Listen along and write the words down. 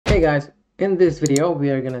Hey guys, in this video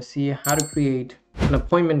we are gonna see how to create an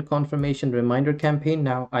appointment confirmation reminder campaign.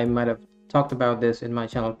 Now I might have talked about this in my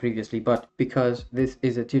channel previously, but because this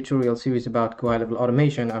is a tutorial series about GoHighLevel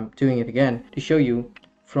automation, I'm doing it again to show you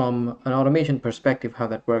from an automation perspective how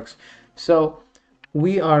that works. So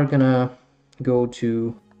we're gonna go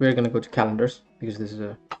to calendars because this is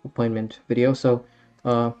a appointment video. So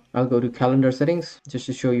I'll go to calendar settings just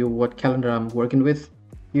to show you what calendar I'm working with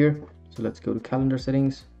here. So let's go to calendar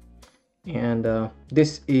settings, and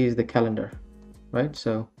this is the calendar, right?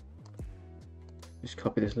 So just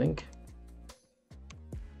copy this link,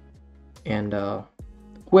 and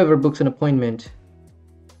whoever books an appointment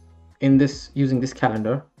in this using this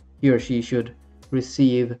calendar, he or she should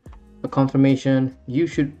receive a confirmation. You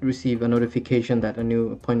should receive a notification that a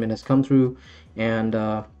new appointment has come through, and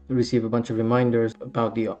receive a bunch of reminders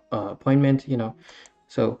about the appointment,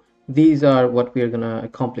 so these are what we are going to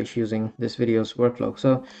accomplish using this video's workflow.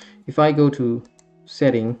 So if I go to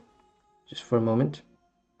setting just for a moment,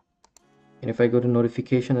 and if I go to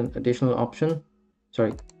notification and additional option,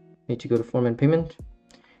 need to go to form and payment,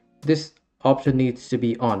 this option needs to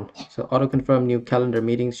be on. So auto confirm new calendar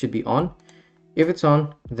meetings should be on. If it's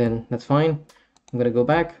on, then that's fine. I'm going to go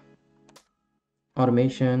back,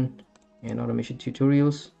 automation and automation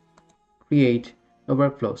tutorials, create a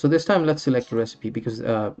workflow. So this time let's select a recipe because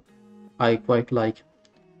I quite like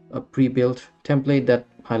a pre-built template that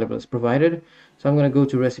GoHighLevel has provided. So I'm going to go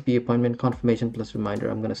to recipe appointment confirmation plus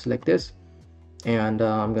reminder. I'm going to select this, and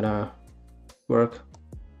I'm going to work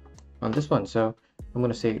on this one. So I'm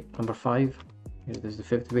going to say number 5. This is the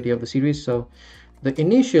 5th video of the series. So the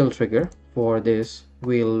initial trigger for this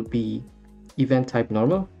will be event type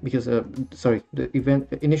normal, because the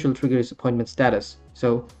initial trigger is appointment status.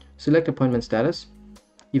 So select appointment status,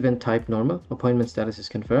 event type normal, appointment status is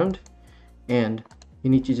confirmed, and you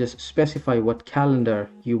need to just specify what calendar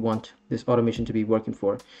you want this automation to be working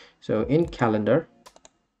for. So in calendar,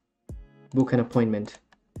 book an appointment.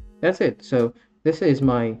 That's it. So this is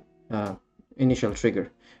my initial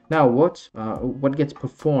trigger. Now what gets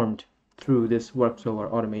performed through this workflow or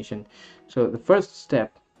automation? So the first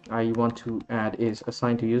step I want to add is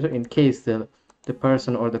assign to user. In case the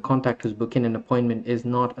person or the contact who's booking an appointment is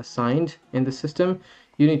not assigned in the system,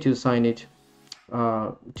 you need to assign it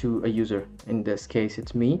to a user. In this case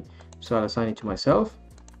it's me, so I'll assign it to myself.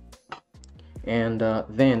 And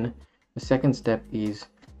then the second step is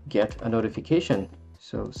get a notification.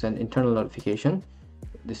 So send internal notification.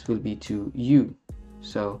 This will be to you.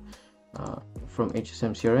 So from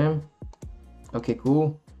HSM CRM, okay,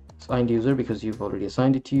 cool, assigned user because you've already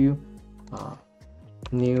assigned it to you.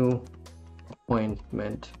 New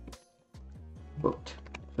appointment booked.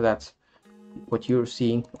 So that's what you're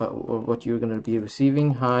seeing, or what you're going to be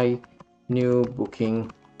receiving. Hi, new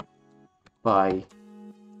booking by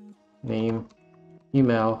name,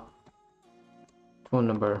 email, phone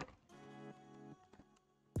number,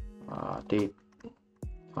 date,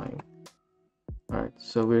 time. All right,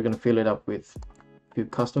 so we're going to fill it up with a few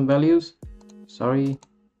custom values. Sorry,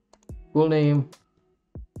 full name,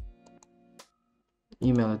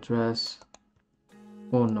 email address,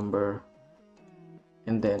 phone number,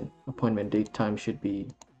 and then appointment date, time should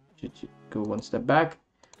go one step back,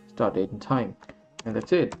 start date and time, and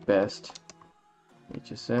that's it. Best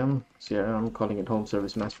HSM CRM. I'm calling it home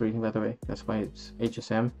service mastering, by the way. That's why it's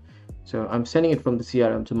HSM. So I'm sending it from the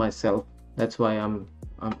CRM to myself. That's why I'm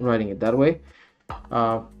writing it that way.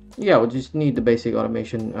 Yeah, we just need the basic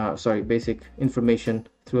automation, basic information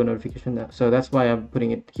through a notification. So that's why I'm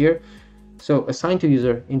putting it here. So assign to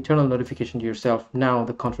user, internal notification to yourself. Now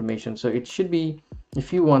the confirmation. So it should be,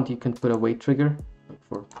 if you want, you can put a wait trigger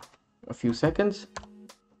for a few seconds,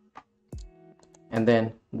 and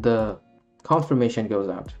then the confirmation goes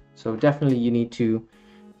out. So definitely you need to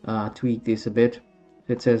tweak this a bit.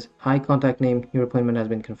 It says, hi, contact name, your appointment has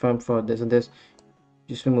been confirmed for this and this.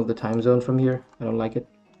 Just remove the time zone from here. I don't like it.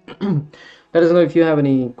 Let us know if you have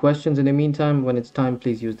any questions. In the meantime, when it's time,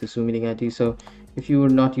 please use the Zoom meeting ID. So if you are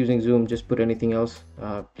not using Zoom, just put anything else.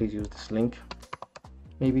 Please use this link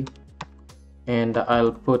maybe, and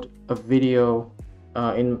I'll put a video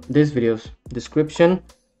in this video's description,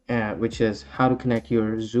 which is how to connect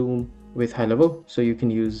your Zoom with GoHighLevel, so you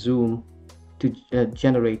can use Zoom to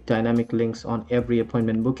generate dynamic links on every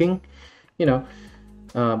appointment booking,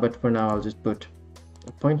 but for now I'll just put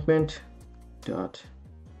appointment dot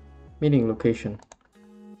meeting location.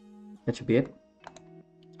 That should be it.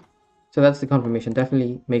 So that's the confirmation.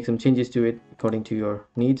 Definitely make some changes to it according to your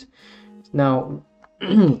needs. Now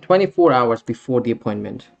 24 hours before the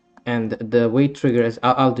appointment, and the wait trigger is,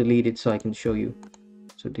 I'll delete it so I can show you.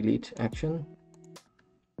 So delete action,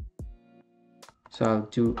 So I'll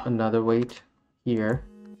do another wait here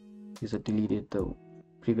because I deleted the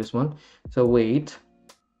previous one. So wait,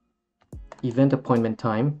 event appointment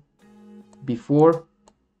time before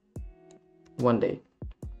 1 day,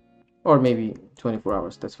 or maybe 24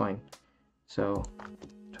 hours, that's fine. So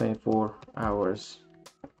 24 hours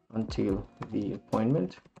until the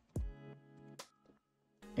appointment.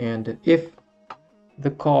 And if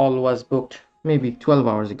the call was booked maybe 12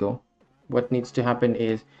 hours ago, what needs to happen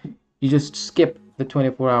is you just skip the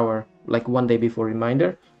 24-hour, like 1 day before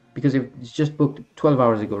reminder, because if it's just booked 12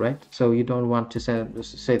 hours ago, right? So you don't want to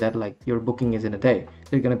say that like your booking is in a day.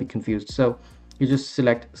 They're going to be confused. So you just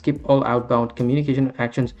select skip all outbound communication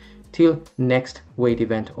actions till next wait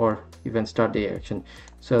event or event start day action.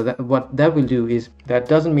 So that what that will do is that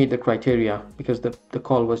doesn't meet the criteria because the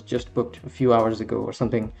call was just booked a few hours ago or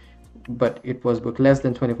something, but it was booked less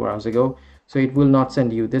than 24 hours ago. So it will not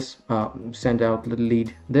send you this send out the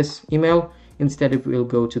lead this email. Instead it will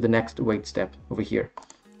go to the next wait step over here.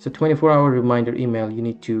 So 24-hour reminder email, you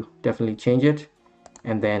need to definitely change it,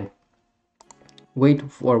 and then wait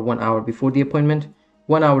for 1 hour before the appointment.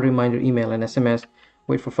 1 hour reminder email and SMS,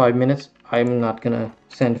 wait for 5 minutes. I'm not gonna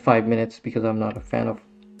send 5 minutes because I'm not a fan of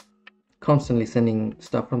constantly sending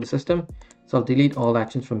stuff from the system. So I'll delete all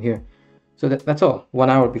actions from here. So that's all. 1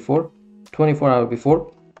 hour before, 24-hour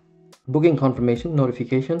before, booking confirmation,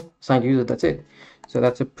 notification, signed user, that's it. So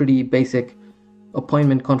that's a pretty basic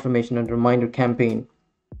appointment confirmation and reminder campaign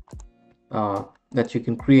that you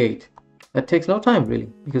can create. That takes no time really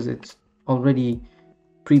because it's already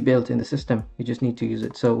pre-built in the system. You just need to use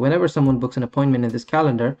it. So whenever someone books an appointment in this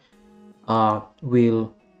calendar,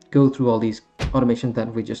 we'll go through all these automations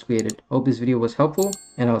that we just created. Hope this video was helpful,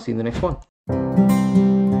 and I'll see you in the next one.